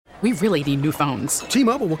We really need new phones.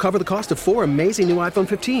 T-Mobile will cover the cost of 4 amazing new iPhone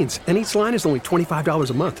 15s, and each line is only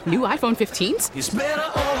 $25 a month. New iPhone 15s? It's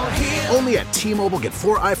better over here. Only at T-Mobile, get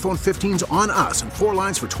 4 iPhone 15s on us and 4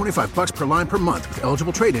 lines for $25 per line per month with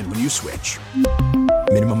eligible trade-in when you switch.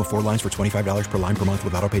 Minimum of 4 lines for $25 per line per month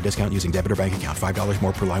with autopay discount using debit or bank account. $5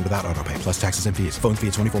 more per line without autopay, plus taxes and fees. Phone fee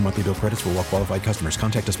at 24 monthly bill credits for well-qualified customers.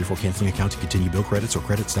 Contact us before canceling account to continue bill credits or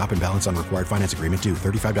credit stop and balance on required finance agreement due.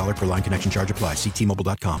 $35 per line connection charge applies. See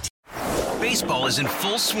T-Mobile.com. Baseball is in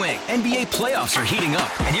full swing. NBA playoffs are heating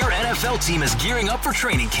up, and your NFL team is gearing up for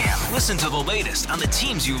training camp. Listen to the latest on the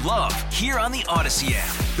teams you love here on the Odyssey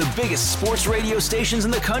app. The biggest sports radio stations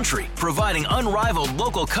in the country, providing unrivaled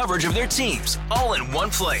local coverage of their teams, all in one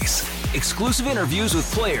place. Exclusive interviews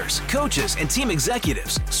with players, coaches, and team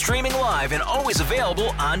executives, streaming live and always available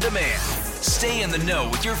on demand. Stay in the know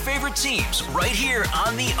with your favorite teams right here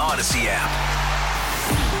on the Odyssey app.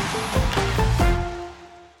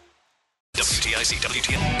 WTIC,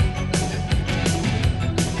 WTN.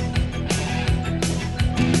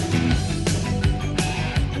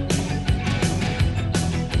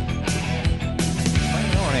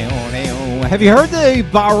 Have you heard the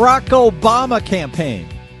Barack Obama campaign?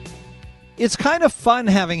 It's kind of fun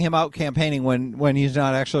having him out campaigning when he's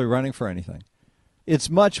not actually running for anything. It's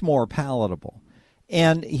much more palatable.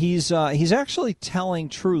 And he's actually telling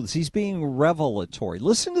truths. He's being revelatory.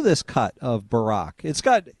 Listen to this cut of Barack. It's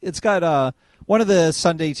got one of the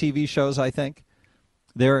Sunday TV shows, I think.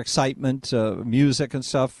 Their excitement, music and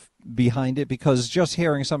stuff behind it, because just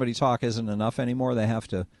hearing somebody talk isn't enough anymore. They have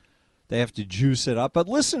to juice it up. But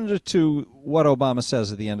listen to what Obama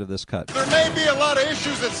says at the end of this cut. There may be a lot of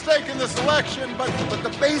issues at stake in this election, but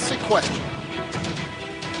the basic question,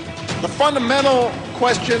 the fundamental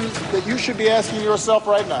question that you should be asking yourself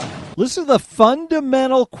right now. Listen to the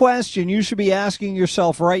fundamental question you should be asking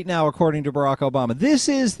yourself right now, according to Barack Obama. This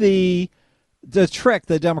is the trick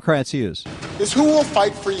that Democrats use. Is who will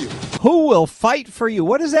fight for you? Who will fight for you?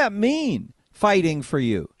 What does that mean, fighting for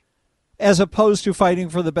you, as opposed to fighting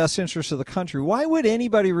for the best interests of the country? Why would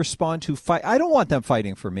anybody respond to fight? I don't want them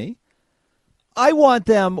fighting for me. I want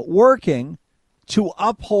them working to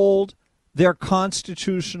uphold their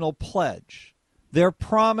constitutional pledge, their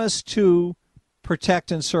promise to protect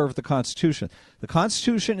and serve the Constitution. The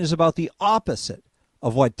Constitution is about the opposite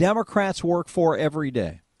of what Democrats work for every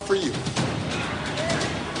day. For you.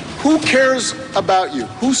 Who cares about you?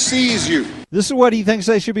 Who sees you? This is what he thinks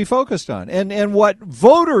they should be focused on, and what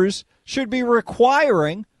voters should be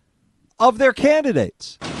requiring of their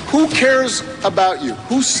candidates. Who cares about you?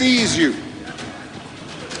 Who sees you?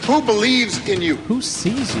 Who believes in you? Who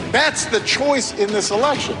sees you? That's the choice in this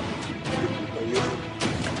election.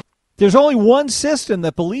 There's only one system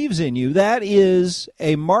that believes in you. That is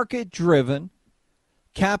a market-driven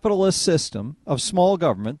capitalist system of small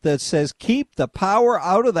government that says keep the power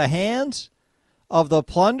out of the hands of the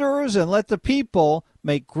plunderers and let the people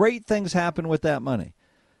make great things happen with that money.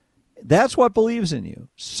 That's what believes in you.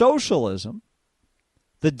 Socialism,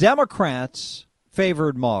 the Democrats'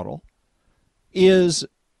 favored model, is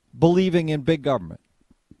believing in big government.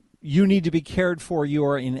 You need to be cared for. You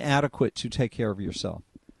are inadequate to take care of yourself.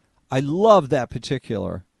 I love that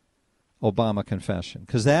particular Obama confession,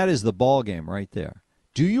 because that is the ball game right there.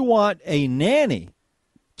 Do you want a nanny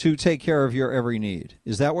to take care of your every need?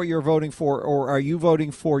 Is that what you're voting for, or are you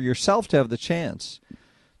voting for yourself to have the chance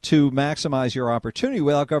to maximize your opportunity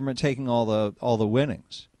without government taking all the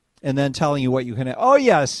winnings and then telling you what you can have? Oh,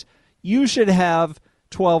 yes, you should have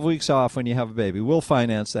 12 weeks off when you have a baby. We'll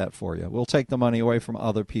finance that for you. We'll take the money away from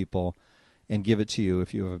other people and give it to you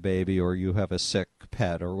if you have a baby or you have a sick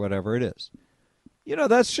pet or whatever it is. You know,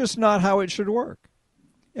 that's just not how it should work.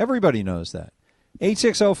 Everybody knows that.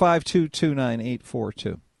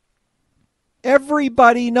 860-522-9842.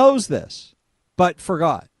 Everybody knows this, but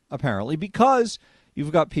forgot, apparently, because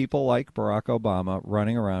you've got people like Barack Obama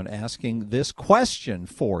running around asking this question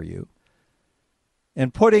for you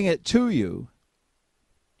and putting it to you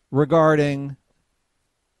regarding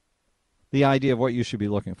the idea of what you should be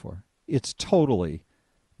looking for. It's totally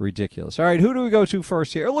ridiculous. All right, who do we go to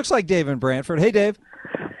first here? It looks like Dave in Brantford. Hey, Dave.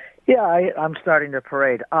 Yeah, I'm starting the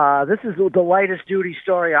parade. This is the lightest duty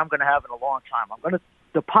story I'm going to have in a long time.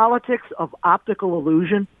 The politics of optical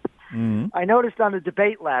illusion. Mm-hmm. I noticed on the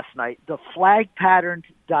debate last night, the flag-patterned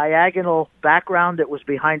diagonal background that was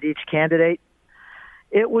behind each candidate,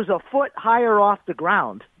 it was a foot higher off the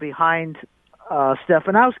ground behind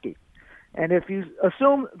Stefanowski. And if you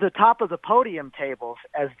assume the top of the podium tables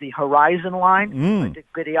as the horizon line, I think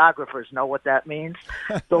videographers know what that means,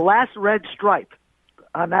 the last red stripe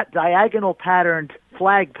on that diagonal patterned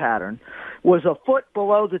flag pattern was a foot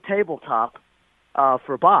below the tabletop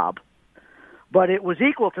for Bob, but it was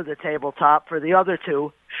equal to the tabletop for the other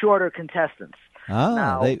two shorter contestants.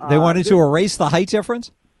 Now, they wanted to erase the height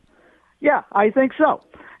difference? Yeah, I think so.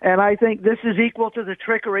 And I think this is equal to the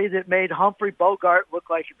trickery that made Humphrey Bogart look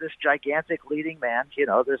like this gigantic leading man. You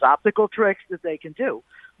know, there's optical tricks that they can do.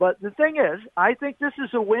 But the thing is, I think this is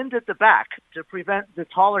a wind at the back to prevent the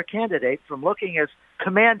taller candidate from looking as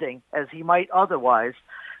commanding as he might otherwise.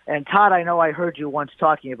 And Todd, I know I heard you once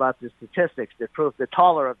talking about the statistics that prove the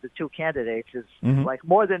taller of the two candidates is like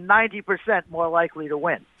more than 90% more likely to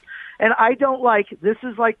win. And I don't this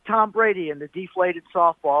is like Tom Brady and the deflated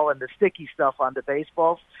softball and the sticky stuff on the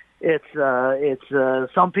baseballs. It's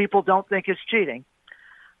some people don't think it's cheating.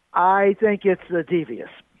 I think it's devious.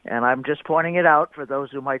 And I'm just pointing it out for those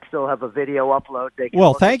who might still have a video upload.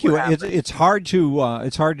 Well, thank you. It's hard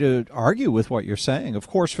to argue with what you're saying. Of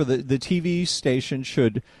course, for the TV station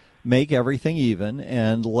should make everything even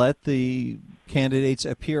and let the candidates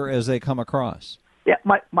appear as they come across. Yeah,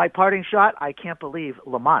 my parting shot, I can't believe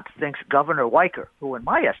Lamont thinks Governor Weicker, who in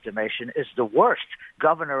my estimation is the worst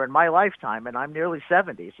governor in my lifetime, and I'm nearly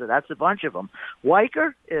 70, so that's a bunch of them.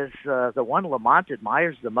 Weicker is the one Lamont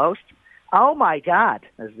admires the most. Oh, my God,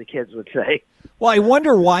 as the kids would say. Well, I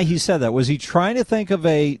wonder why he said that. Was he trying to think of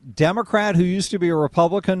a Democrat who used to be a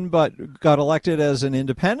Republican but got elected as an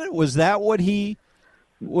independent? Was that what he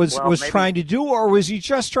was trying to do, or was he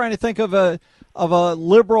just trying to think of a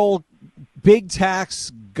liberal big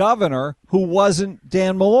tax governor who wasn't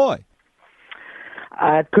Dan Malloy?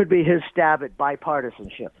 It could be his stab at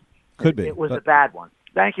bipartisanship. Could be. It was a bad one.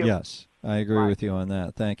 Thank you. Yes, I agree with you on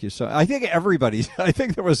that. Thank you. So I think I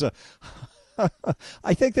think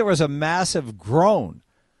there was a massive groan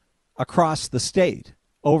across the state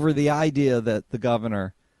over the idea that the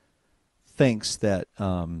governor thinks that,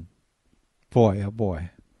 boy, oh boy.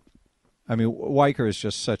 I mean, Weicker is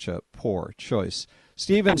just such a poor choice.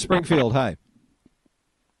 Steve in Springfield, hi.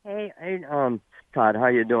 Hey, Todd, how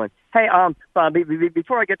you doing? Hey, Bob,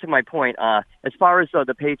 before I get to my point, as far as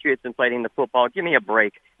the Patriots inflating the football, give me a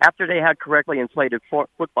break. After they had correctly inflated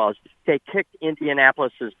footballs, they kicked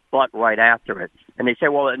Indianapolis's butt right after it. And they say,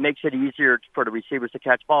 well, it makes it easier for the receivers to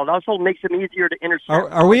catch ball. It also makes them easier to intercept.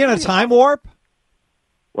 Are we in a time warp?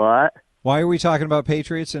 What? Why are we talking about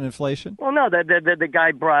Patriots and inflation? Well, no, the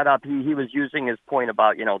guy brought up, he was using his point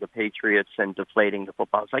about, the Patriots and deflating the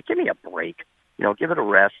football. It's like, give me a break. Give it a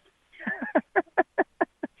rest.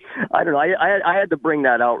 I don't know. I had to bring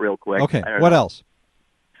that out real quick. Okay, what else?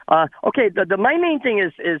 Okay, my main thing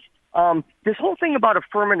is this whole thing about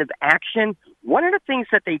affirmative action. One of the things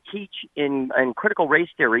that they teach in critical race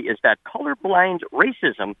theory is that colorblind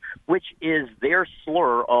racism, which is their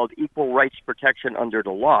slur of equal rights protection under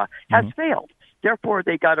the law, has failed. Therefore,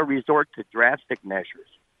 they got to resort to drastic measures.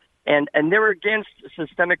 And they're against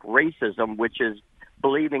systemic racism, which is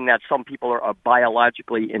believing that some people are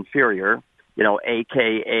biologically inferior,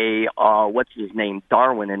 a.k.a. What's his name,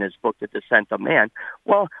 Darwin in his book, The Descent of Man.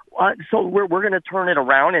 Well, so we're going to turn it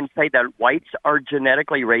around and say that whites are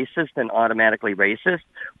genetically racist and automatically racist,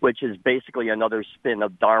 which is basically another spin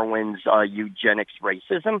of Darwin's eugenics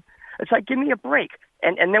racism. It's like, give me a break.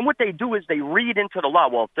 And then what they do is they read into the law,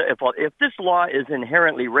 well, if this law is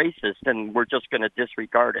inherently racist, then we're just going to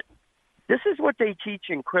disregard it. This is what they teach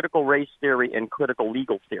in critical race theory and critical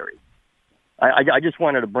legal theory. I just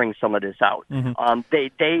wanted to bring some of this out.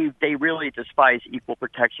 They really despise equal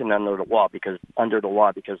protection under the law because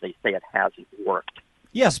they say it hasn't worked.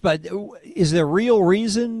 Yes, but is there real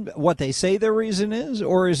reason what they say their reason is,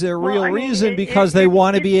 or is there real reason because they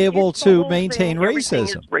want to be able to maintain racism? Everything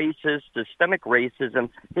is racist, systemic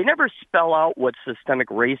racism. They never spell out what systemic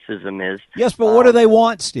racism is. Yes, but what do they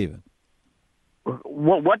want, Stephen?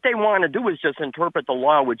 What they want to do is just interpret the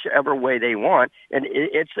law whichever way they want, and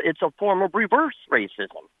it's a form of reverse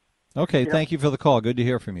racism. Okay, thank you for the call. Good to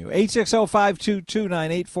hear from you.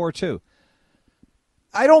 860-522-9842.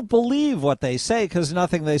 I don't believe what they say because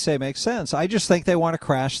nothing they say makes sense. I just think they want to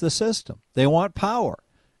crash the system. They want power.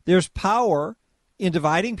 There's power in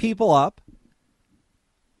dividing people up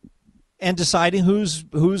and deciding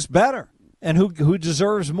who's better and who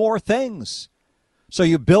deserves more things. So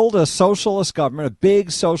you build a socialist government, a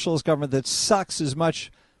big socialist government that sucks as much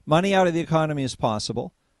money out of the economy as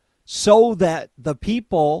possible so that the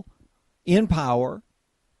people in power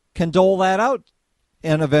can dole that out.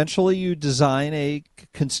 And eventually you design a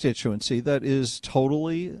constituency that is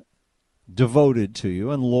totally devoted to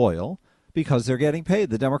you and loyal because they're getting paid.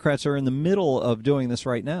 The Democrats are in the middle of doing this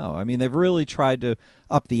right now. I mean, they've really tried to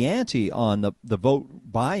up the ante on the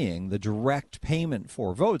vote buying, the direct payment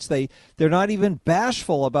for votes. They're not even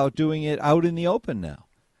bashful about doing it out in the open now.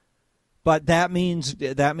 But that means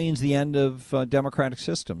the end of democratic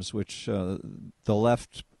systems, which the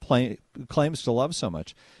left claims to love so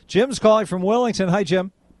much. Jim's calling from Wellington. Hi,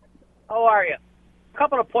 Jim. How are you? A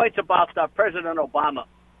couple of points about President Obama.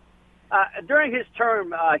 During his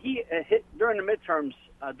term, during the midterms,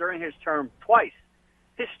 during his term twice,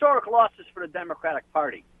 historic losses for the Democratic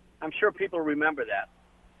Party. I'm sure people remember that.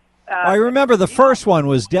 I remember the first one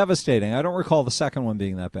was devastating. I don't recall the second one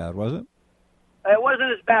being that bad, was it? It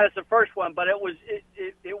wasn't as bad as the first one, but it wasn't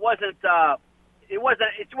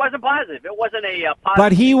positive. It wasn't a positive.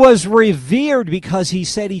 But he was revered because he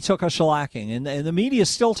said he took a shellacking, and the media is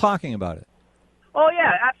still talking about it. Oh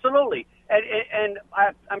yeah, absolutely. And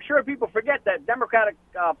I'm sure people forget that Democratic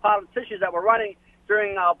politicians that were running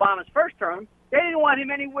during Obama's first term, they didn't want him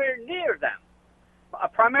anywhere near them,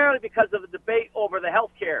 primarily because of the debate over the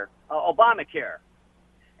health care, Obamacare.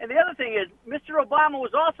 And the other thing is, Mr. Obama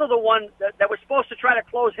was also the one that was supposed to try to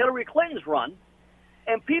close Hillary Clinton's run,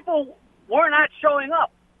 and people were not showing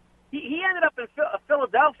up. He ended up in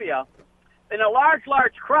Philadelphia in a large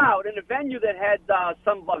crowd in a venue that had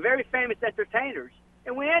some very famous entertainers.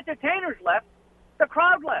 And when entertainers left, the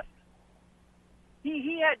crowd left.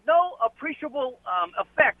 He had no appreciable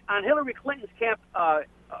effect on Hillary Clinton's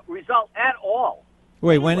result at all.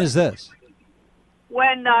 Wait, when is this?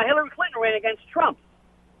 When Hillary Clinton ran against Trump.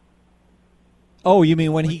 Oh, you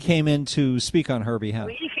mean when he came in to speak on her behalf?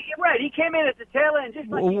 Right, he came in at the tail end, just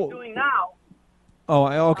like he's doing now. Oh,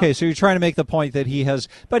 okay, so you're trying to make the point that he has,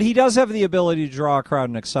 but he does have the ability to draw a crowd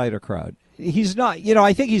and excite a crowd. He's not,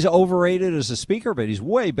 I think he's overrated as a speaker, but he's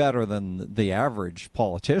way better than the average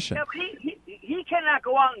politician. Yeah, but he cannot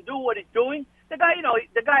go out and do what he's doing. The guy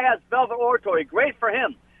has velvet oratory, great for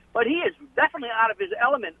him. But he is definitely out of his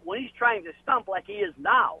element when he's trying to stump like he is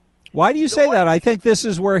now. Why do you say that? I think this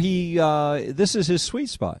is where this is his sweet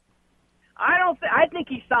spot. I think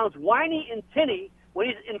he sounds whiny and tinny when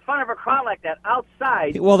he's in front of a crowd like that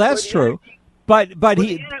outside. Well, that's true, but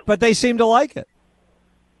they seem to like it.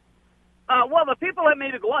 Well, the people that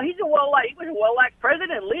maybe go on, he was a well-liked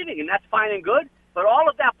president leaving, and that's fine and good. But all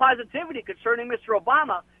of that positivity concerning Mr.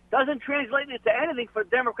 Obama doesnt translate into anything for the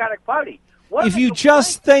Democratic Party. If you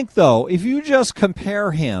just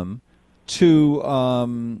compare him to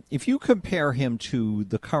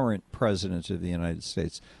the current president of the United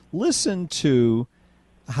States, listen to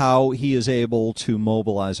how he is able to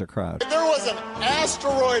mobilize a crowd. If there was an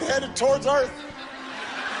asteroid headed towards Earth,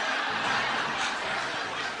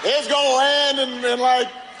 it's going to land in like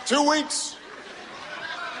 2 weeks.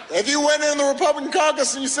 If you went in the Republican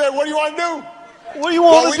caucus and you said, what do you want to do? What do you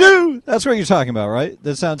want to do? That's what you're talking about, right?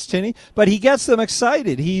 That sounds tinny. But he gets them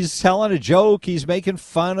excited. He's telling a joke. He's making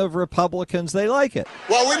fun of Republicans. They like it.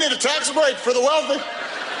 Well, we need a tax break for the wealthy.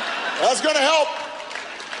 That's going to help.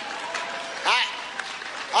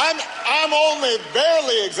 I'm only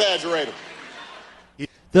barely exaggerating.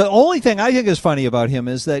 The only thing I think is funny about him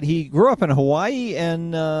is that he grew up in Hawaii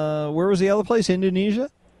and where was the other place?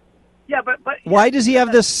 Indonesia? Yeah, but why does he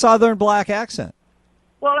have this southern black accent?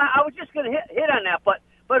 Well, I was just going to hit on that, but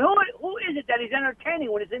who is it that he's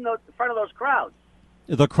entertaining when he's in front of those crowds?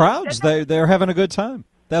 The crowds, they're having a good time.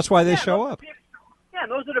 That's why they show up. Yeah,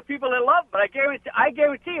 those are the people that love. But I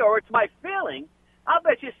guarantee, or it's my feeling, I'll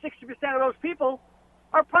bet you 60% of those people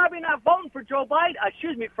are probably not voting for Joe Biden.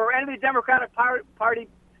 For any of the Democratic Party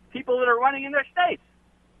people that are running in their states.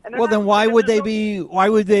 Well, then why would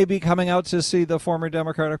they be coming out to see the former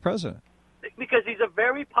Democratic president? Because he's a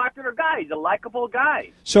very popular guy. He's a likable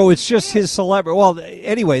guy. So it's just his celebrity. Well,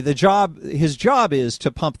 anyway, his job is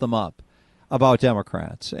to pump them up about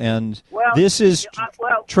Democrats, and this is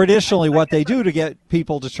traditionally what they do to get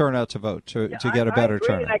people to turn out to vote to get a better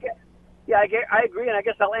turnout. I agree, and I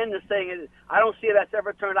guess I'll end this saying I don't see that's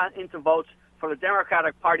ever turned out into votes for the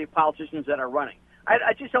Democratic Party politicians that are running.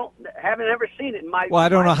 I just haven't ever seen it in my. Well, I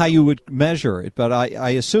don't know how you would measure it, but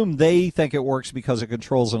I assume they think it works because it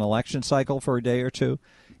controls an election cycle for a day or two.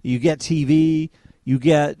 You get TV, you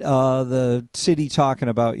get the city talking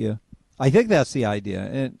about you. I think that's the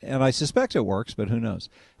idea, and I suspect it works, but who knows?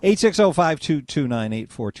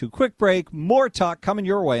 860-522-9842. Quick break, more talk coming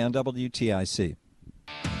your way on WTIC.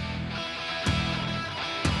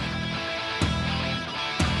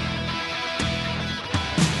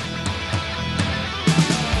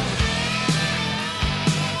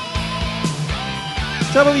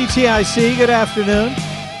 WTIC, good afternoon.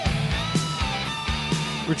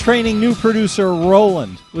 We're training new producer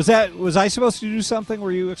Roland. Was I supposed to do something?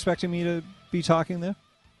 Were you expecting me to be talking there?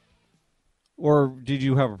 Or did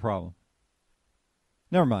you have a problem?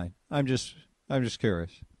 Never mind. I'm just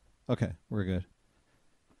curious. Okay, we're good.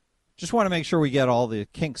 Just want to make sure we get all the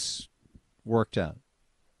kinks worked out.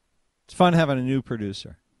 It's fun having a new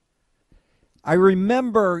producer. I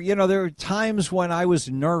remember, there were times when I was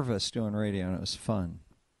nervous doing radio, and it was fun.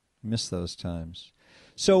 I miss those times.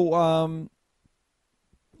 So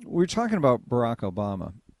we're talking about Barack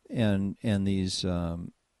Obama and these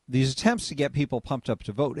attempts to get people pumped up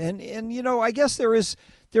to vote. And I guess there is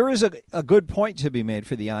a good point to be made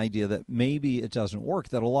for the idea that maybe it doesn't work,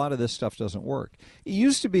 that a lot of this stuff doesn't work. It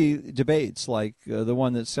used to be debates like the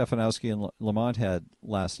one that Stefanowski and Lamont had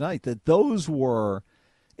last night, that those were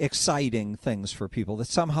exciting things for people, that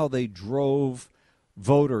somehow they drove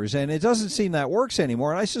voters. And it doesn't seem that works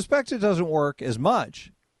anymore. And I suspect it doesn't work as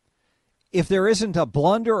much. If there isn't a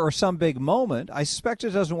blunder or some big moment, I suspect it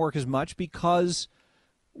doesn't work as much because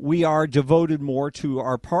we are devoted more to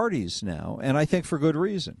our parties now, and I think for good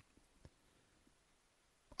reason.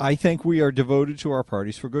 I think we are devoted to our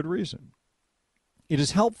parties for good reason. It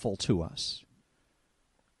is helpful to us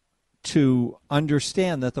to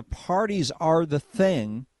understand that the parties are the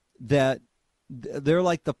thing that they're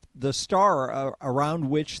like the star around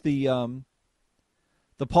which the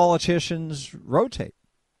politicians rotate.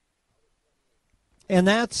 And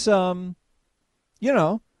that's,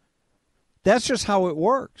 that's just how it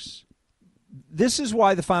works. This is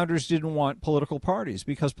why the founders didn't want political parties,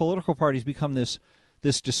 because political parties become this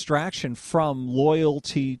distraction from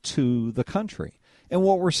loyalty to the country. And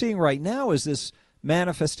what we're seeing right now is this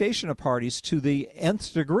manifestation of parties to the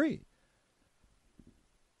nth degree,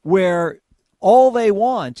 where all they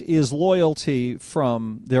want is loyalty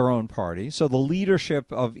from their own party. So the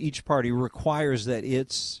leadership of each party requires that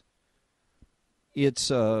its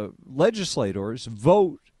legislators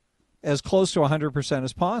vote as close to 100%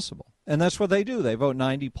 as possible. And that's what they do. They vote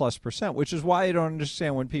 90+%, which is why I don't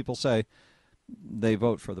understand when people say they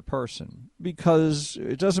vote for the person, because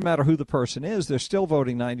it doesn't matter who the person is. They're still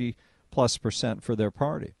voting 90+% for their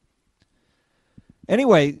party.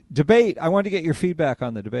 Anyway, debate. I wanted to get your feedback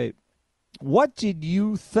on the debate. What did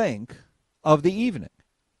you think of the evening?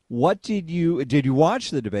 Did you watch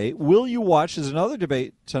the debate? Will you watch? There's another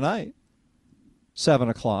debate tonight, 7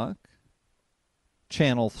 o'clock,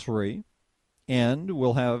 Channel 3, and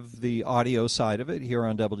we'll have the audio side of it here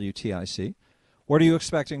on WTIC. What are you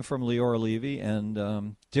expecting from Leora Levy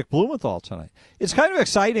and Dick Blumenthal tonight? It's kind of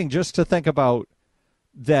exciting just to think about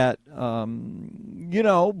that,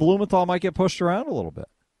 Blumenthal might get pushed around a little bit.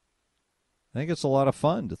 I think it's a lot of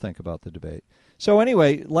fun to think about the debate. So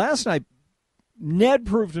anyway, last night, Ned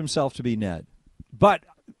proved himself to be Ned. But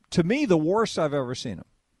to me, the worst I've ever seen him.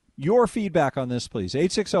 Your feedback on this, please.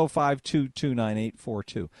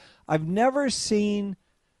 860-522-9842. I've never seen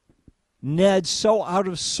Ned so out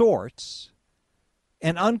of sorts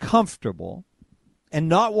and uncomfortable and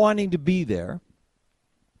not wanting to be there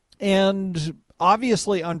and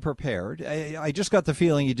obviously unprepared. I just got the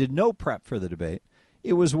feeling he did no prep for the debate.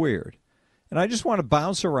 It was weird. And I just want to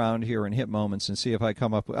bounce around here and hit moments and see if I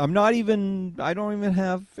come up with. I don't even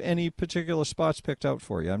have any particular spots picked out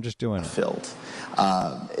for you. I'm just doing it. Filled.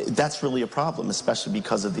 That's really a problem, especially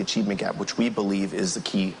because of the achievement gap, which we believe is the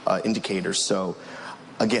key indicator. So,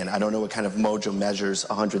 again, I don't know what kind of mojo measures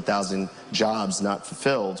 100,000 jobs not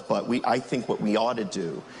fulfilled, but I think what we ought to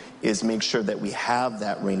do is make sure that we have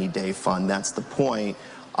that rainy day fund. That's the point.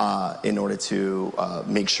 In order to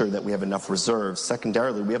make sure that we have enough reserves.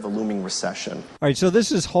 Secondarily, we have a looming recession. All right, so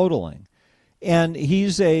this is Hoteling, and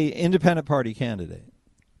he's a independent party candidate.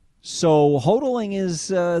 So Hoteling is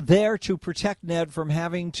there to protect Ned from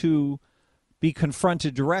having to be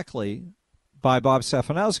confronted directly by Bob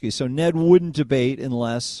Stefanowski. So Ned wouldn't debate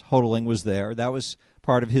unless Hoteling was there. That was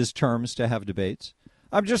part of his terms to have debates.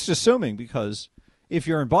 I'm just assuming, because if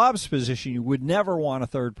you're in Bob's position, you would never want a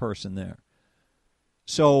third person there.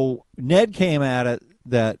 So Ned came at it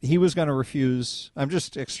that he was going to refuse. I'm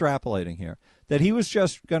just extrapolating here. That he was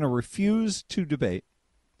just going to refuse to debate.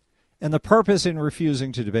 And the purpose in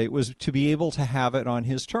refusing to debate was to be able to have it on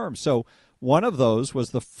his terms. So one of those was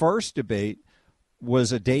the first debate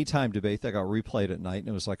was a daytime debate that got replayed at night, and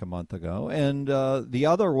it was like a month ago. And the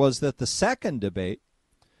other was that the second debate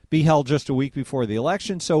be held just a week before the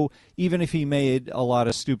election, so even if he made a lot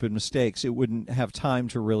of stupid mistakes, it wouldn't have time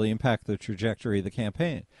to really impact the trajectory of the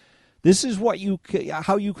campaign. This is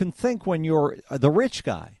how you can think when you're the rich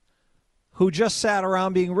guy who just sat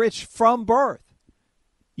around being rich from birth.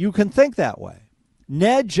 You can think that way.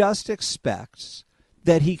 Ned just expects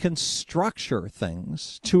that he can structure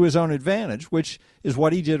things to his own advantage, which is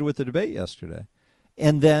what he did with the debate yesterday,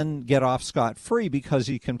 and then get off scot-free because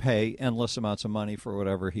he can pay endless amounts of money for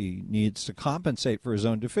whatever he needs to compensate for his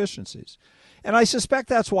own deficiencies. And I suspect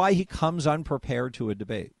that's why he comes unprepared to a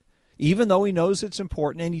debate, even though he knows it's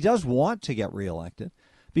important and he does want to get reelected.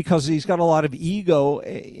 because he's got a lot of ego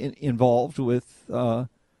involved with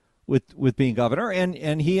being governor,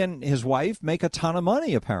 and he and his wife make a ton of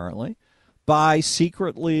money apparently by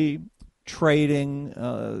secretly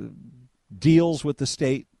trading deals with the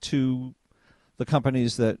state to the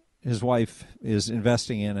companies that his wife is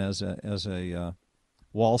investing in as a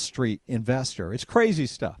Wall Street investor. It's crazy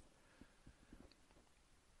stuff.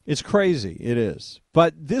 It's crazy. It is.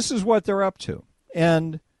 But this is what they're up to.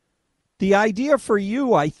 And the idea for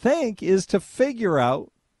you, I think, is to figure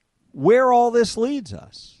out where all this leads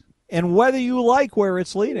us and whether you like where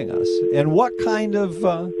it's leading us and what kind of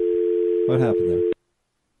what happened there?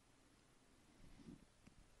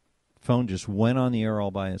 Phone just went on the air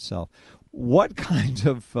all by itself. What kind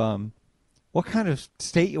of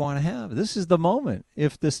state you want to have? This is the moment.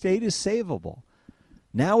 If the state is savable,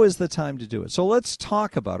 now is the time to do it. So let's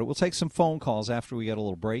talk about it. We'll take some phone calls after we get a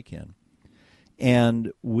little break in,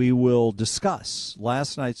 and we will discuss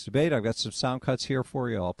last night's debate. I've got some sound cuts here for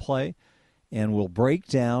you. I'll play, and we'll break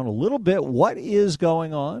down a little bit what is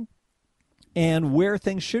going on and where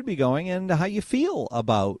things should be going and how you feel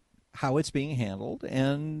about how it's being handled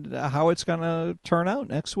and how it's going to turn out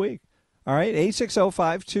next week. All right,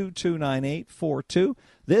 860-522-9842.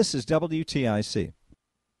 This is WTIC.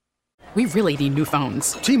 We really need new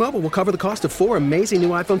phones. T-Mobile will cover the cost of 4 amazing new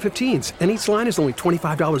iPhone 15s, and each line is only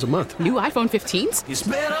 $25 a month. New iPhone 15s? It's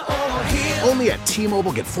better over here. Only at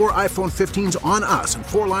T-Mobile, get 4 iPhone 15s on us and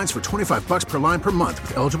 4 lines for $25 per line per month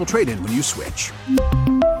with eligible trade-in when you switch.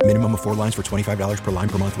 Minimum of 4 lines for $25 per line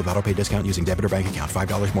per month with autopay discount using debit or bank account.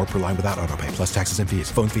 $5 more per line without autopay, plus taxes and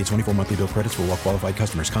fees. Phone fee at 24 monthly bill credits for well-qualified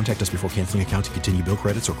customers. Contact us before canceling account to continue bill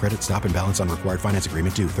credits or credit stop and balance on required finance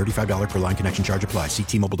agreement due. $35 per line connection charge applies. See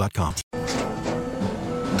T-Mobile.com.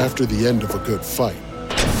 After the end of a good fight,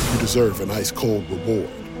 you deserve an ice-cold reward.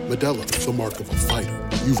 Modelo is the mark of a fighter.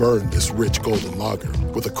 You've earned this rich golden lager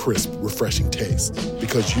with a crisp, refreshing taste.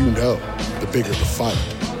 Because you know, the bigger the fight,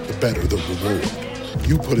 the better the reward.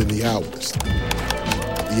 You put in the hours,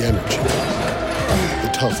 the energy, the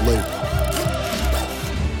tough labor.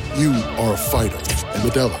 You are a fighter, and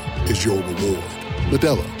Modelo is your reward.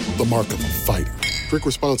 Modelo, the mark of a fighter. Drink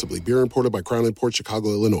responsibly. Beer imported by Crown Imports,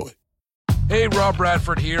 Chicago, Illinois. Hey, Rob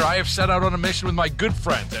Bradford here. I have set out on a mission with my good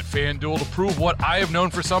friends at FanDuel to prove what I have known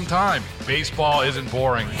for some time. Baseball isn't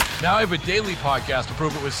boring. Now I have a daily podcast to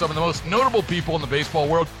prove it with some of the most notable people in the baseball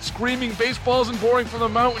world, screaming baseball isn't boring from the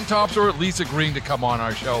mountaintops, or at least agreeing to come on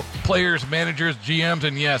our show. Players, managers, GMs,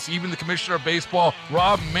 and yes, even the commissioner of baseball,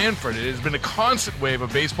 Rob Manfred. It has been a constant wave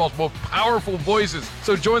of baseball's most powerful voices.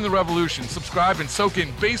 So join the revolution. Subscribe and soak in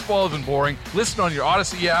Baseball Isn't Boring. Listen on your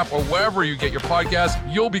Odyssey app or wherever you get your podcasts.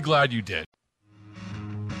 You'll be glad you did.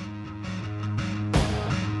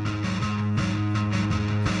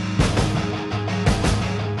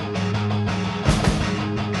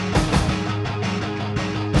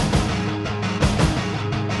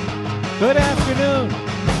 Good afternoon.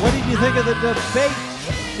 What did you think of the debate?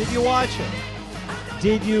 Did you watch it?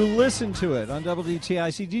 Did you listen to it on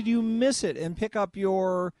WTIC? Did you miss it and pick up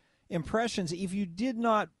your impressions? If you did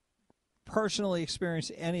not personally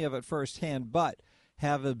experience any of it firsthand, but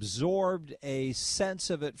have absorbed a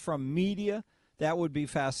sense of it from media, that would be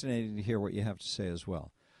fascinating to hear what you have to say as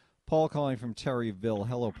well. Paul calling from Terryville.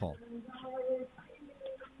 Hello, Paul.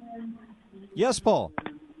 Yes, Paul.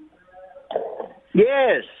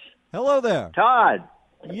 Yes. Hello there. Todd.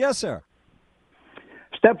 Yes, sir.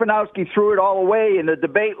 Stefanowski threw it all away in the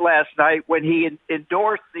debate last night when he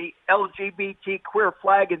endorsed the LGBT queer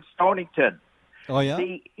flag in Stonington. Oh, yeah?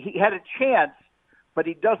 He had a chance, but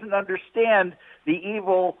he doesn't understand the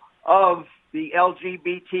evil of the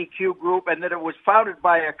LGBTQ group and that it was founded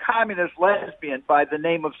by a communist lesbian by the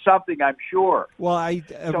name of something, I'm sure. Well,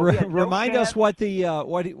 remind us what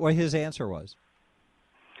what his answer was.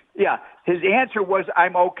 Yeah, his answer was,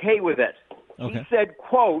 I'm okay with it. Okay. He said,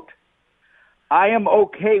 quote, I am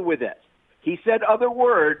okay with it. He said other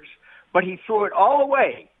words, but he threw it all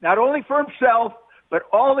away, not only for himself, but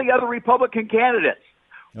all the other Republican candidates.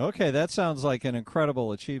 Okay, that sounds like an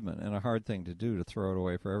incredible achievement and a hard thing to do, to throw it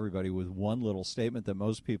away for everybody with one little statement that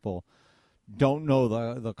most people don't know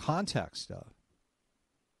the context of.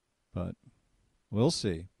 But we'll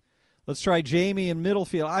see. Let's try Jamie in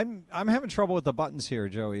Middlefield. I'm having trouble with the buttons here,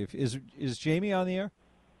 Joey. Is Jamie on the air?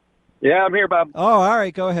 Yeah, I'm here, Bob. Oh, all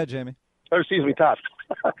right. Go ahead, Jamie. Oh, excuse me, Todd.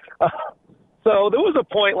 So there was a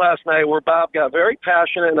point last night where Bob got very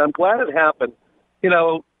passionate, and I'm glad it happened. You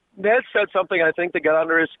know, Ned said something, I think, that got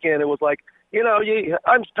under his skin. It was like,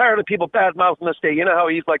 I'm tired of people bad-mouthing the state. You know how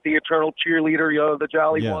he's like the eternal cheerleader, the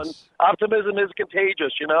jolly one. Optimism is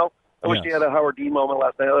contagious, I wish he had a Howard Dean moment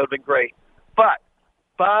last night. That would have been great. But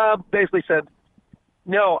Bob basically said,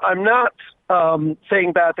 No, I'm not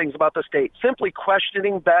saying bad things about the state. Simply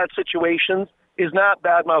questioning bad situations is not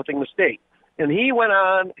bad-mouthing the state. And he went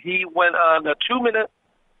on a 2-minute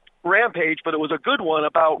rampage, but it was a good one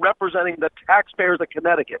about representing the taxpayers of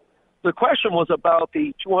Connecticut. The question was about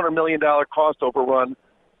the $200 million cost overrun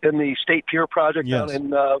in the state pier project down in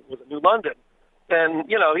New London. And,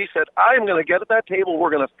 he said, I'm going to get at that table.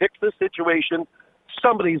 We're going to fix this situation.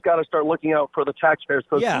 Somebody's got to start looking out for the taxpayers.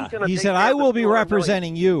 Yeah, he said, I will be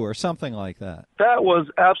representing you, or something like that. That was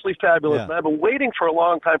absolutely fabulous. Yeah. And I've been waiting for a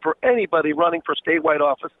long time for anybody running for statewide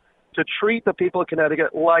office to treat the people of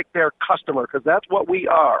Connecticut like their customer, because that's what we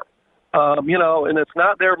are. And it's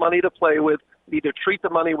not their money to play with. We need to treat the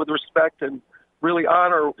money with respect and really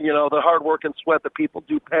honor, the hard work and sweat that people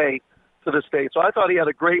do pay to the state. So I thought he had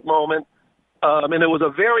a great moment, and it was a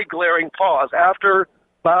very glaring pause. After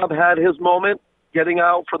Bob had his moment, getting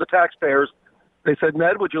out for the taxpayers, they said,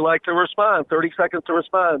 Ned, would you like to respond? 30 seconds to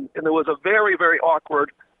respond. And there was a very, very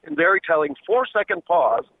awkward and very telling 4-second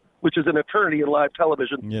pause, which is an eternity in live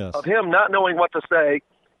television, of him not knowing what to say.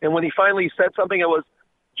 And when he finally said something, it was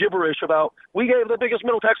gibberish about, we gave the biggest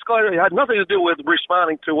middle tax cut. It had nothing to do with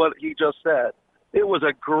responding to what he just said. It was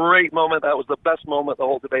a great moment. That was the best moment of the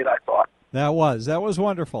whole debate, I thought. That was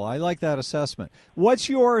wonderful. I like that assessment. What's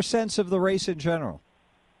your sense of the race in general?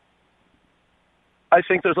 I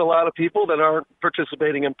think there's a lot of people that aren't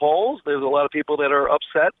participating in polls. There's a lot of people that are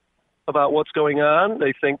upset about what's going on.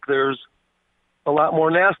 They think there's a lot more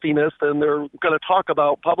nastiness than they're going to talk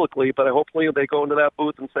about publicly, but hopefully they go into that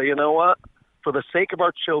booth and say, you know what, for the sake of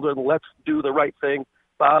our children, let's do the right thing.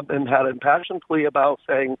 Bob had an impassioned plea about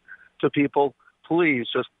saying to people, please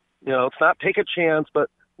just, it's not take a chance, but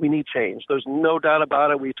we need change. There's no doubt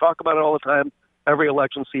about it. We talk about it all the time, every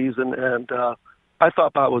election season, and I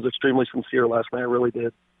thought Bob was extremely sincere last night. I really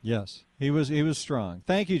did. Yes, he was strong.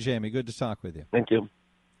 Thank you, Jamie. Good to talk with you. Thank you.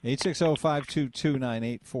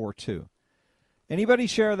 860-522-9842. Anybody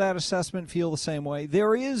share that assessment, feel the same way?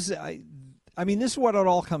 There is, I mean, this is what it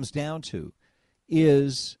all comes down to,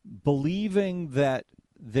 is believing that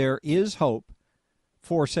there is hope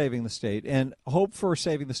for saving the state, and hope for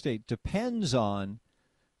saving the state depends on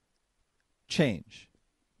change.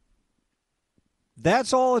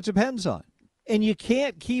 That's all it depends on. And you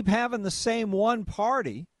can't keep having the same one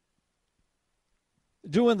party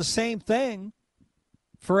doing the same thing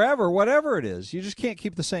forever, whatever it is. You just can't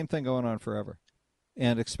keep the same thing going on forever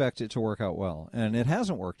and expect it to work out well. And it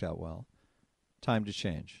hasn't worked out well. Time to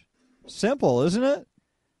change. Simple, isn't it?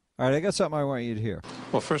 All right, I got something I want you to hear.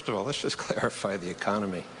 Well, first of all, let's just clarify the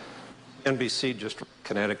economy. NBC just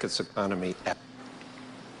Connecticut's economy.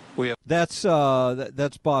 That's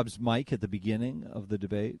Bob's mic at the beginning of the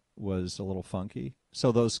debate was a little funky.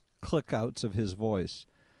 So those click outs of his voice,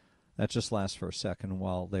 that just lasts for a second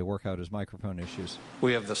while they work out his microphone issues.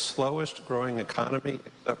 We have the slowest growing economy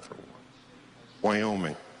except for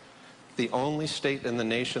Wyoming. The only state in the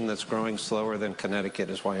nation that's growing slower than Connecticut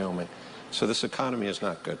is Wyoming. So this economy is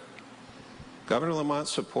not good. Governor Lamont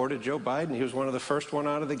supported Joe Biden. He was one of the first one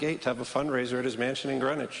out of the gate to have a fundraiser at his mansion in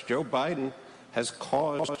Greenwich. Joe Biden has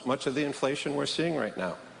caused much of the inflation we're seeing right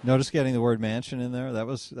now. Notice getting the word mansion in there. That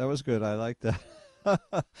was good. I like that.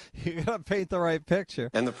 You got to paint the right picture.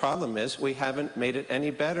 And the problem is we haven't made it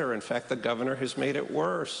any better. In fact, the governor has made it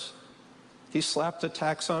worse. He slapped a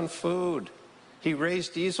tax on food. He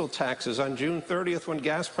raised diesel taxes on June 30th when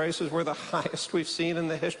gas prices were the highest we've seen in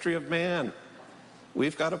the history of man.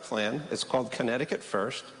 We've got a plan. It's called Connecticut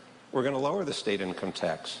First. We're going to lower the state income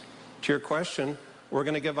tax. To your question, we're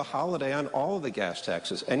going to give a holiday on all of the gas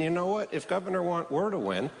taxes. And you know what? If Governor were to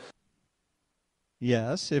win.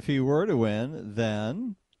 Yes, if he were to win,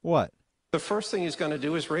 then what? The first thing he's going to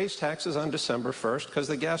do is raise taxes on December 1st because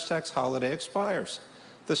the gas tax holiday expires.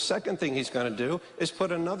 The second thing he's going to do is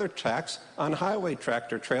put another tax on highway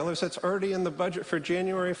tractor trailers that's already in the budget for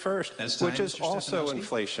January 1st, which is also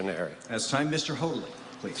inflationary. As time, Mr. Hoadley,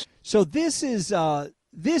 please. So this is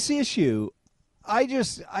this issue. I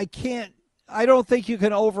don't think you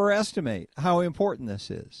can overestimate how important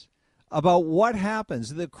this is about what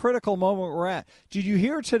happens, the critical moment we're at. Did you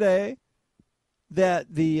hear today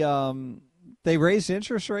that they raised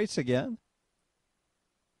interest rates again?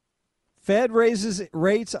 Fed raises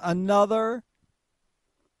rates another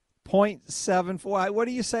 0.74. What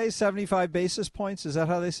do you say, 75 basis points? Is that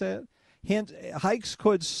how they say it? Hint, hikes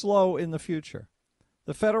could slow in the future.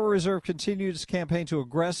 The Federal Reserve continued its campaign to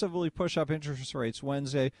aggressively push up interest rates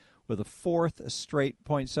Wednesday with a fourth straight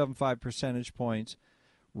 0.75 percentage points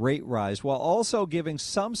rate rise, while also giving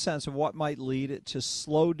some sense of what might lead it to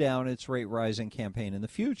slow down its rate rising campaign in the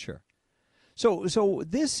future. So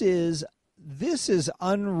this is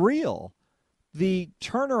unreal the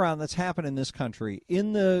turnaround that's happened in this country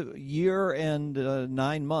in the year and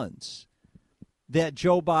 9 months that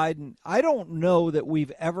Joe Biden, I don't know that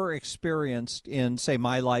we've ever experienced in, say,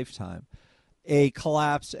 my lifetime, a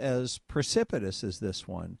collapse as precipitous as this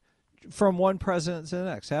one from one president to the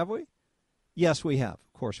next. Have we? Yes, we have.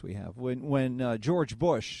 Of course we have. When George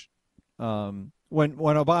Bush, when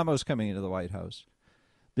Obama was coming into the White House,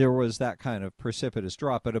 there was that kind of precipitous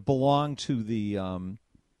drop, but it belonged to the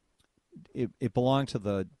it belonged to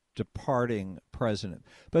the departing president.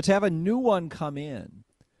 But to have a new one come in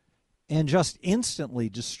and just instantly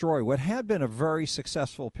destroy what had been a very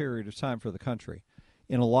successful period of time for the country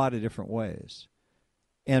in a lot of different ways.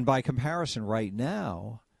 And by comparison, right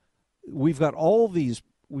now, we've got all these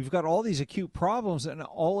acute problems, and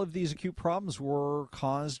all of these acute problems were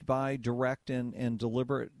caused by direct and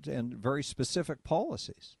deliberate and very specific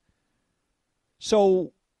policies.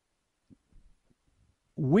 So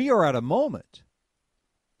we are at a moment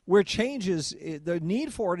where the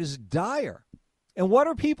need for it is dire. And what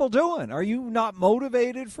are people doing? Are you not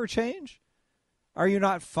motivated for change? Are you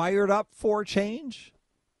not fired up for change?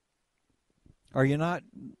 Are you not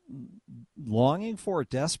longing for it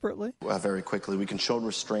desperately? Very quickly, we can show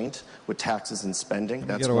restraint with taxes and spending.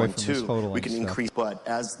 That's get away one. From Two, this hodling we can stuff. increase, but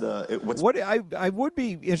as I would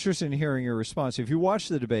be interested in hearing your response. If you watch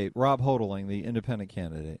the debate, Rob Hodling, the independent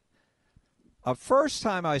candidate, first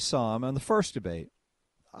time I saw him on the first debate,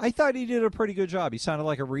 I thought he did a pretty good job. He sounded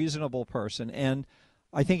like a reasonable person, and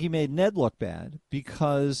I think he made Ned look bad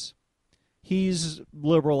because he's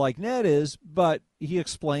liberal like Ned is, but he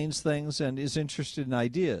explains things and is interested in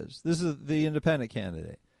ideas. This is the independent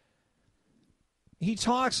candidate. He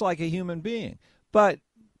talks like a human being, but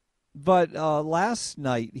last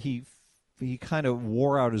night he kind of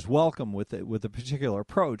wore out his welcome with a particular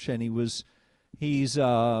approach, and he's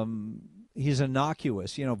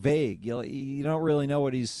innocuous, vague. You don't really know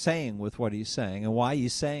what he's saying with what he's saying and why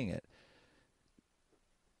he's saying it.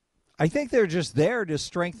 I think they're just there to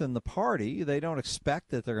strengthen the party. They don't expect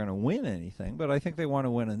that they're going to win anything, but I think they want to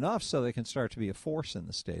win enough so they can start to be a force in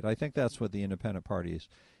the state. I think that's what the independent party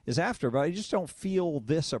is after, but I just don't feel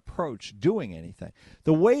this approach doing anything.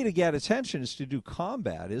 The way to get attention is to do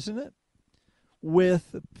combat, isn't it?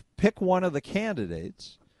 Pick one of the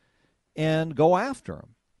candidates and go after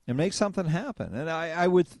him and make something happen. And I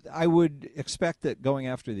would expect that going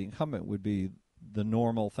after the incumbent would be the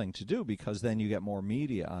normal thing to do, because then you get more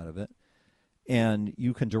media out of it and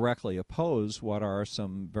you can directly oppose what are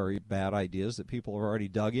some very bad ideas that people have already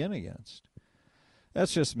dug in against.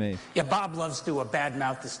 That's just me. Yeah, Bob loves to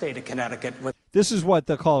badmouth the state of Connecticut. This is what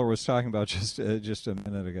the caller was talking about just a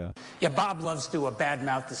minute ago. Yeah, Bob loves to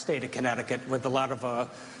badmouth the state of Connecticut with a lot of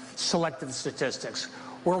selective statistics.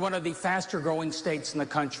 We're one of the faster-growing states in the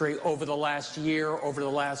country over the last year, over the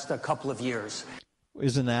last couple of years.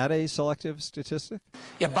 Isn't that a selective statistic?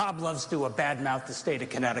 Yeah, Bob loves to badmouth the state of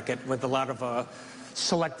Connecticut with a lot of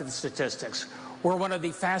selective statistics. We're one of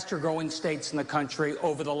the faster-growing states in the country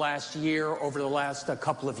over the last year, over the last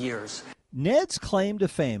couple of years. Ned's claim to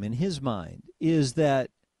fame, in his mind, is that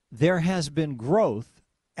there has been growth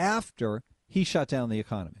after he shut down the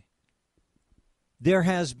economy. There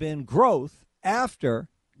has been growth after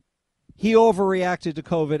he overreacted to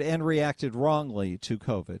COVID and reacted wrongly to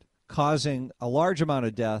COVID, causing a large amount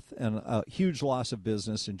of death and a huge loss of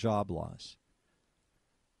business and job loss.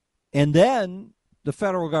 And then the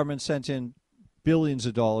federal government sent in billions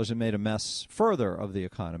of dollars and made a mess further of the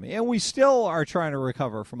economy. And we still are trying to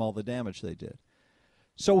recover from all the damage they did.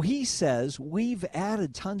 So he says, we've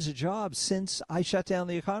added tons of jobs since I shut down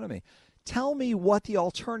the economy. Tell me what the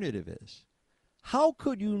alternative is. How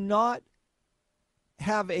could you not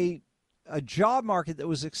have a job market that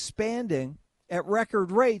was expanding at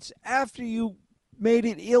record rates after you made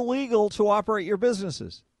it illegal to operate your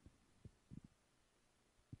businesses?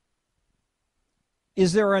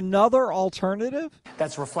 Is there another alternative?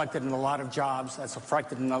 That's reflected in a lot of jobs. That's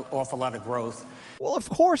reflected in an awful lot of growth. Well, of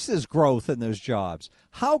course there's growth in those jobs.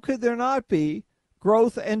 How could there not be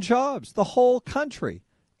growth and jobs? The whole country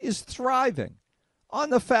is thriving on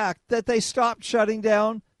the fact that they stopped shutting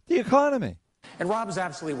down the economy. And Rob is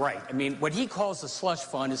absolutely right. I mean, what he calls a slush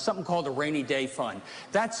fund is something called a rainy day fund.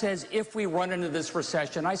 That says if we run into this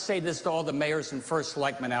recession, I say this to all the mayors and first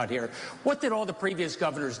selectmen out here, what did all the previous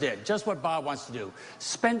governors did? Just what Bob wants to do.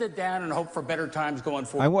 Spend it down and hope for better times going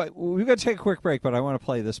forward. We've got to take a quick break, but I want to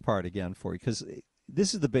play this part again for you because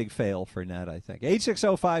this is the big fail for Ned, I think.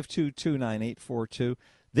 860-522-9842.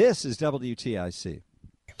 This is WTIC.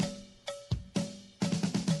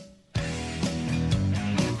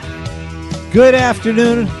 Good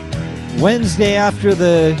afternoon. Wednesday after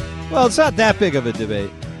it's not that big of a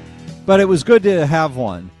debate. But it was good to have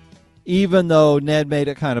one, even though Ned made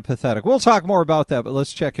it kind of pathetic. We'll talk more about that, but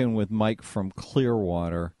let's check in with Mike from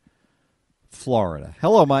Clearwater, Florida.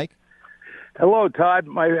 Hello, Mike. Hello, Todd.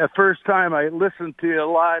 My first time. I listened to you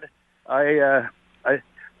a lot. I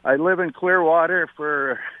live in Clearwater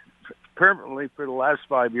permanently for the last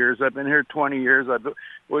 5 years. I've been here 20 years. I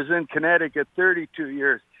was in Connecticut 32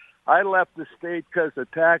 years. I left the state because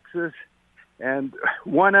of taxes. And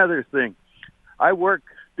one other thing, I work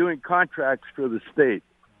doing contracts for the state.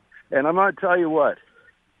 And I'm going to tell you what,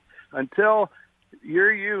 until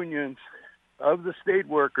your unions of the state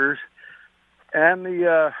workers and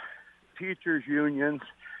the teachers' unions,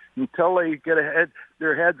 until they get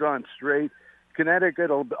their heads on straight, Connecticut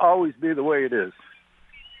will always be the way it is.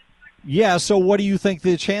 Yeah, so what do you think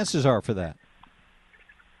the chances are for that?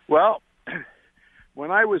 Well,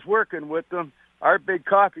 when I was working with them, our big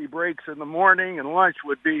coffee breaks in the morning and lunch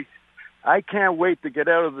would be, I can't wait to get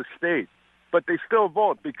out of the state. But they still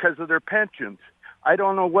vote because of their pensions. I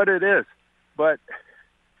don't know what it is, but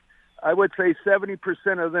I would say 70%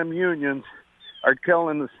 of them unions are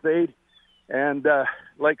killing the state. And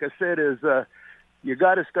like I said, you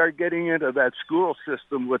got to start getting into that school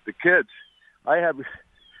system with the kids. I have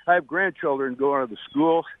grandchildren going to the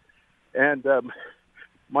schools, and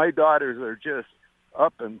my daughters are just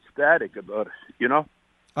up and static about it. You know.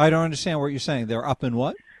 I don't understand what you're saying. They're up in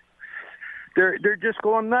what? They're just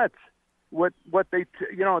going nuts. What they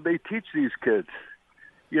they teach these kids,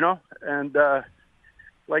 and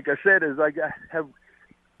like I said,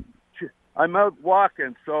 I'm out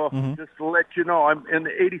walking, so just to let you know, I'm in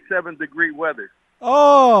the 87-degree weather.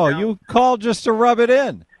 Oh, you called just to rub it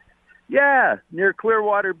in. Yeah, near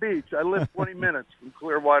Clearwater Beach. I live 20 minutes from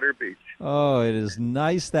Clearwater Beach. Oh, it is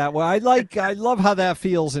nice that way. I love how that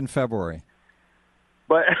feels in February.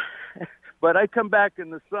 But I come back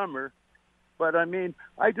in the summer. But, I mean,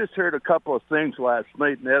 I just heard a couple of things last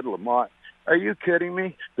night in Ed Lamont. Are you kidding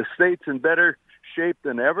me? The state's in better shape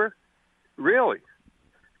than ever? Really?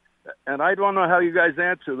 And I don't know how you guys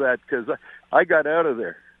answer that because I got out of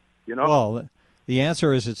there, Well, the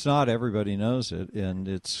answer is it's not. Everybody knows it, and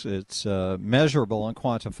it's measurable and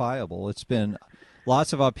quantifiable. It's been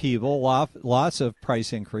lots of upheaval, lots of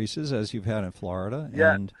price increases, as you've had in Florida.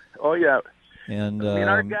 Yeah. Oh, yeah. And I mean,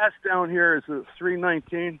 our gas down here is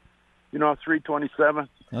 $3.19. $3.27.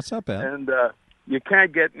 That's not bad. And you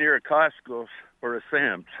can't get near a Costco's or a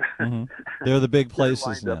Sam's. Mm-hmm. They're the big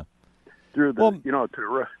places now. Through the, to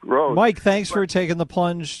the road. Mike, thanks for taking the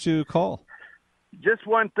plunge to call. Just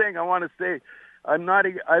one thing I want to say. I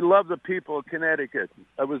love the people of Connecticut.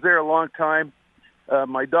 I was there a long time.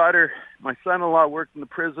 My son-in-law worked in the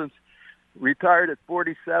prisons, retired at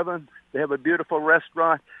 47. They have a beautiful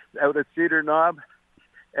restaurant out at Cedar Knob,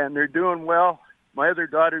 and they're doing well. My other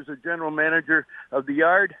daughter's a general manager of the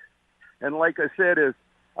yard, and like I said,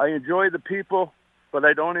 I enjoy the people, but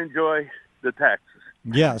I don't enjoy the taxes.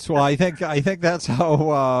 Yes, well, I think that's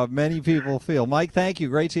how many people feel. Mike, thank you.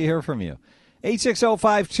 Great to hear from you.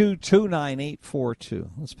 860-522-9842.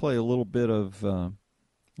 Let's play a little bit of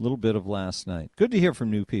last night. Good to hear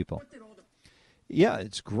from new people. Yeah,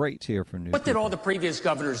 it's great to hear from new people. What did all the previous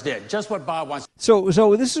governors did? Just what Bob wants. So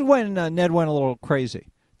this is when Ned went a little crazy.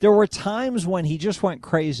 There were times when he just went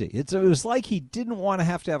crazy. It was like he didn't want to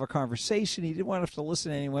have a conversation. He didn't want to have to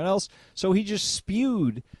listen to anyone else. So he just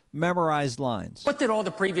spewed memorized lines. What did all the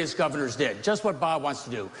previous governors did? Just what Bob wants to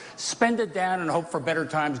do. Spend it down and hope for better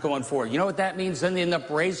times going forward. You know what that means? Then they end up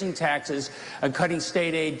raising taxes and cutting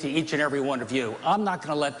state aid to each and every one of you. I'm not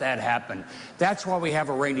going to let that happen. That's why we have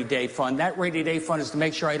a rainy day fund. That rainy day fund is to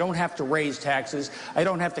make sure I don't have to raise taxes. I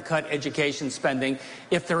don't have to cut education spending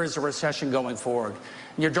if there is a recession going forward.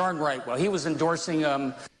 And you're darn right. Well, he was endorsing...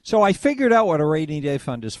 So I figured out what a rainy day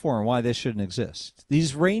fund is for and why they shouldn't exist.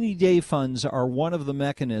 These rainy day funds are one of the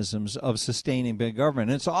mechanisms of sustaining big government.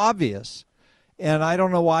 It's obvious, and I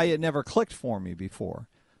don't know why it never clicked for me before.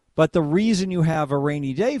 But the reason you have a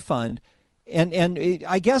rainy day fund,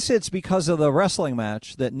 I guess it's because of the wrestling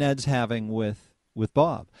match that Ned's having with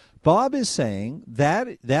Bob. Bob is saying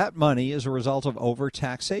that money is a result of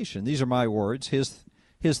overtaxation. These are my words, his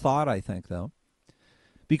thought, I think, though.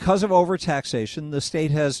 Because of overtaxation, the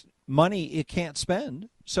state has money it can't spend,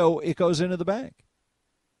 so it goes into the bank.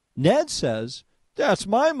 Ned says, that's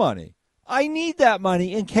my money. I need that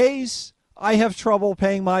money in case I have trouble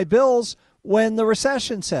paying my bills when the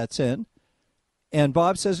recession sets in. And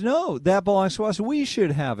Bob says, no, that belongs to us. We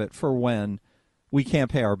should have it for when we can't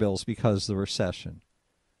pay our bills because the recession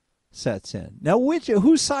sets in. Now,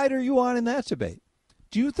 whose side are you on in that debate?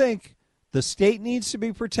 Do you think the state needs to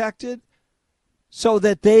be protected so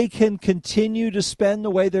that they can continue to spend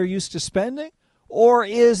the way they're used to spending? Or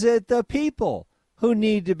is it the people who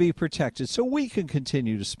need to be protected so we can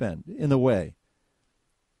continue to spend in the way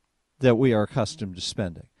that we are accustomed to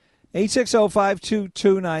spending?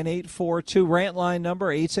 860-522-9842. Rant line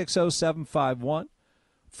number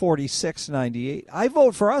 860-751-4698. I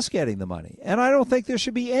vote for us getting the money, and I don't think there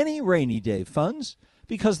should be any rainy day funds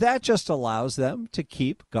because that just allows them to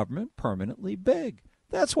keep government permanently big.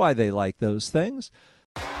 That's why they like those things.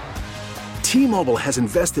 T-Mobile has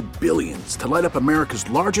invested billions to light up America's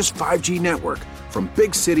largest 5G network, from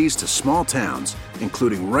big cities to small towns,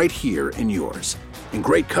 including right here in yours. And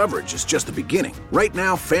great coverage is just the beginning. Right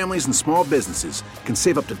now, families and small businesses can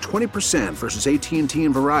save up to 20% versus AT&T and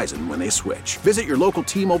Verizon when they switch. Visit your local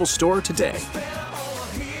T-Mobile store today.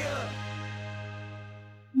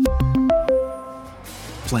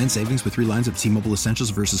 Plan savings with 3 lines of T-Mobile Essentials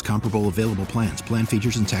versus comparable available plans. Plan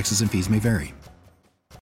features and taxes and fees may vary.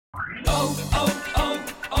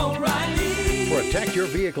 Protect your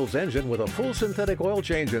vehicle's engine with a full synthetic oil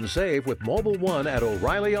change and save with Mobil 1 at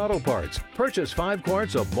O'Reilly Auto Parts. Purchase 5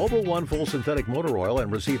 quarts of Mobil 1 full synthetic motor oil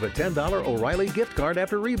and receive a $10 O'Reilly gift card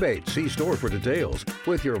after rebate. See store for details.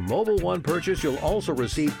 With your Mobil 1 purchase, you'll also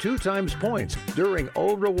receive 2 times points during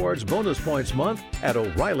O Rewards Bonus Points Month at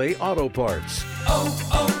O'Reilly Auto Parts.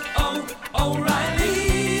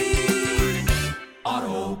 O'Reilly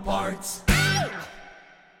Auto Parts.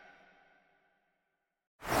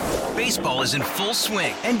 Baseball is in full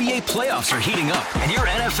swing. NBA playoffs are heating up, and your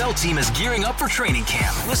NFL team is gearing up for training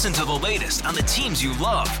camp. Listen to the latest on the teams you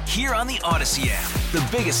love here on the Odyssey app. The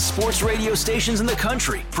biggest sports radio stations in the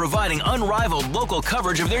country, providing unrivaled local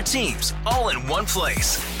coverage of their teams, all in one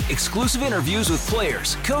place. Exclusive interviews with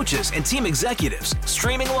players, coaches, and team executives,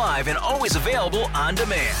 streaming live and always available on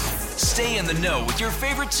demand. Stay in the know with your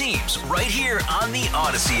favorite teams right here on the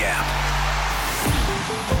Odyssey app.